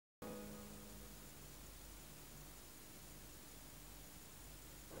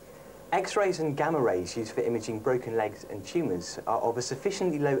X-rays and gamma rays used for imaging broken legs and tumours are of a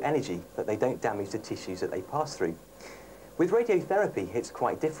sufficiently low energy that they don't damage the tissues that they pass through. With radiotherapy, it's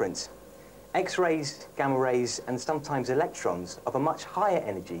quite different. X-rays, gamma rays, and sometimes electrons of a much higher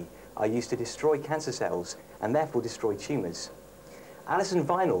energy are used to destroy cancer cells and therefore destroy tumours. Alison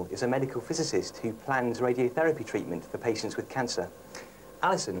Vinell is a medical physicist who plans radiotherapy treatment for patients with cancer.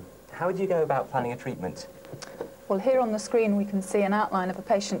 Alison, how would you go about planning a treatment? Well, here on the screen we can see an outline of a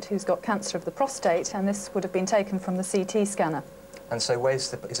patient who's got cancer of the prostate, and this would have been taken from the CT scanner. And so is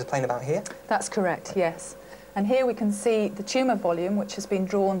the plane about here? That's correct, yes. And here we can see the tumour volume, which has been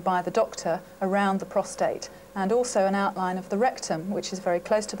drawn by the doctor around the prostate, and also an outline of the rectum, which is very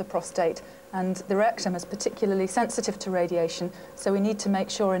close to the prostate. And the rectum is particularly sensitive to radiation, so we need to make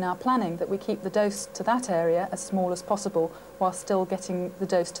sure in our planning that we keep the dose to that area as small as possible while still getting the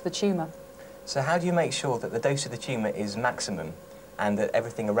dose to the tumour. So how do you make sure that the dose of the tumour is maximum and that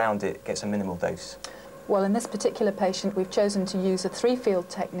everything around it gets a minimal dose? Well, in this particular patient, we've chosen to use a 3-field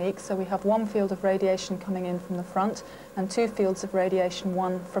technique, so we have 1 field of radiation coming in from the front and 2 fields of radiation,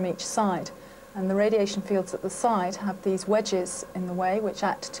 1 from each side. And the radiation fields at the side have these wedges in the way which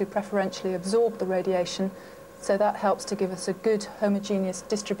act to preferentially absorb the radiation, so that helps to give us a good homogeneous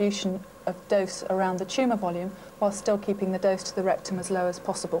distribution of dose around the tumour volume while still keeping the dose to the rectum as low as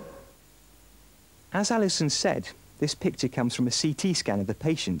possible. As Alison said, this picture comes from a CT scan of the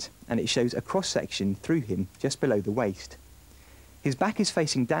patient, and it shows a cross-section through him just below the waist. His back is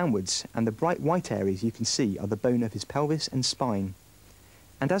facing downwards, and the bright white areas you can see are the bone of his pelvis and spine.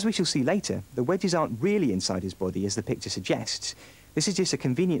 And as we shall see later, the wedges aren't really inside his body as the picture suggests. This is just a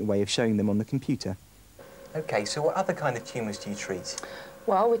convenient way of showing them on the computer. OK, so what other kind of tumours do you treat?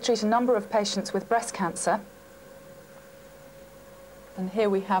 Well, we treat a number of patients with breast cancer. And here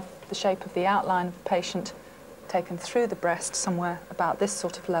we have the shape of the outline of the patient taken through the breast somewhere about this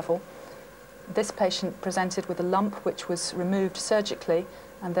sort of level. This patient presented with a lump which was removed surgically,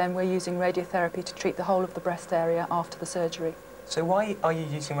 and then we're using radiotherapy to treat the whole of the breast area after the surgery. So why are you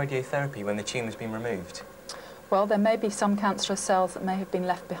using radiotherapy when the tumour's been removed? Well, there may be some cancerous cells that may have been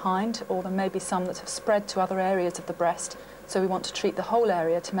left behind, or there may be some that have spread to other areas of the breast, so we want to treat the whole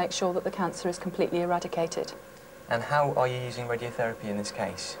area to make sure that the cancer is completely eradicated. And how are you using radiotherapy in this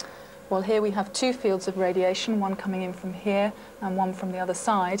case? Well, here we have 2 fields of radiation, 1 coming in from here and 1 from the other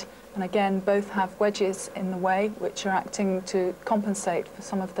side. And again, both have wedges in the way, which are acting to compensate for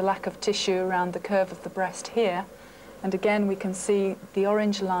some of the lack of tissue around the curve of the breast here. And again, we can see the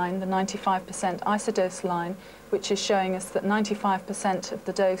orange line, the 95% isodose line, which is showing us that 95% of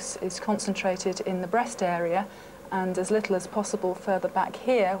the dose is concentrated in the breast area and as little as possible further back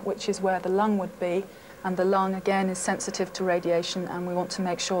here, which is where the lung would be. And the lung, again, is sensitive to radiation, and we want to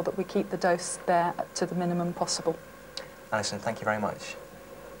make sure that we keep the dose there to the minimum possible. Alison, thank you very much.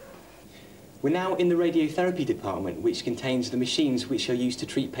 We're now in the radiotherapy department, which contains the machines which are used to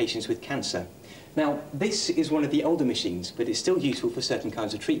treat patients with cancer. Now, this is one of the older machines, but it's still useful for certain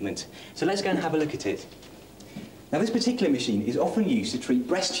kinds of treatment. So let's go and have a look at it. Now, this particular machine is often used to treat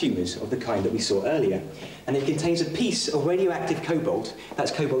breast tumours of the kind that we saw earlier, and it contains a piece of radioactive cobalt,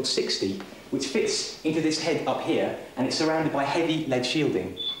 that's cobalt-60, which fits into this head up here, and it's surrounded by heavy lead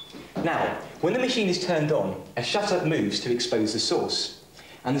shielding. Now, when the machine is turned on, a shutter moves to expose the source,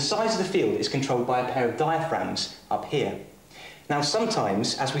 and the size of the field is controlled by a pair of diaphragms up here. Now,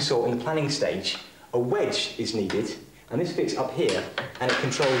 sometimes, as we saw in the planning stage, a wedge is needed, and this fits up here, and it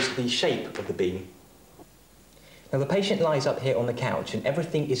controls the shape of the beam. Now, the patient lies up here on the couch, and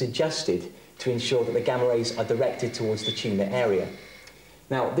everything is adjusted to ensure that the gamma rays are directed towards the tumour area.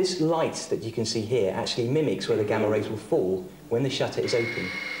 Now, this light that you can see here actually mimics where the gamma rays will fall when the shutter is open.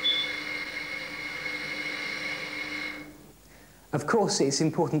 Of course, it's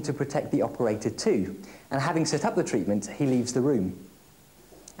important to protect the operator too, and having set up the treatment, he leaves the room.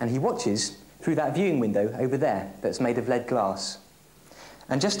 And he watches through that viewing window over there that's made of lead glass.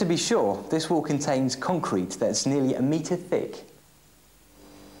 And just to be sure, this wall contains concrete that's nearly 1 metre thick.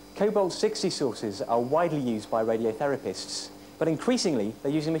 Cobalt-60 sources are widely used by radiotherapists, but increasingly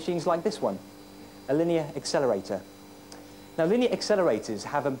they're using machines like this one, a linear accelerator. Now, linear accelerators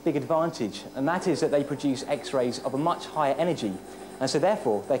have a big advantage, and that is that they produce X-rays of a much higher energy, and so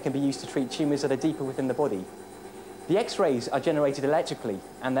therefore they can be used to treat tumours that are deeper within the body. The X-rays are generated electrically,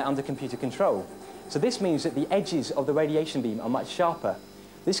 and they're under computer control, so this means that the edges of the radiation beam are much sharper.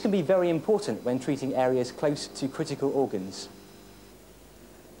 This can be very important when treating areas close to critical organs.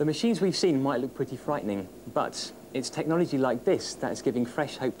 The machines we've seen might look pretty frightening, but it's technology like this that's giving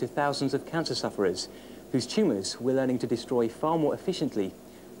fresh hope to thousands of cancer sufferers whose tumours we're learning to destroy far more efficiently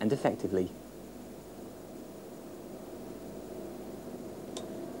and effectively.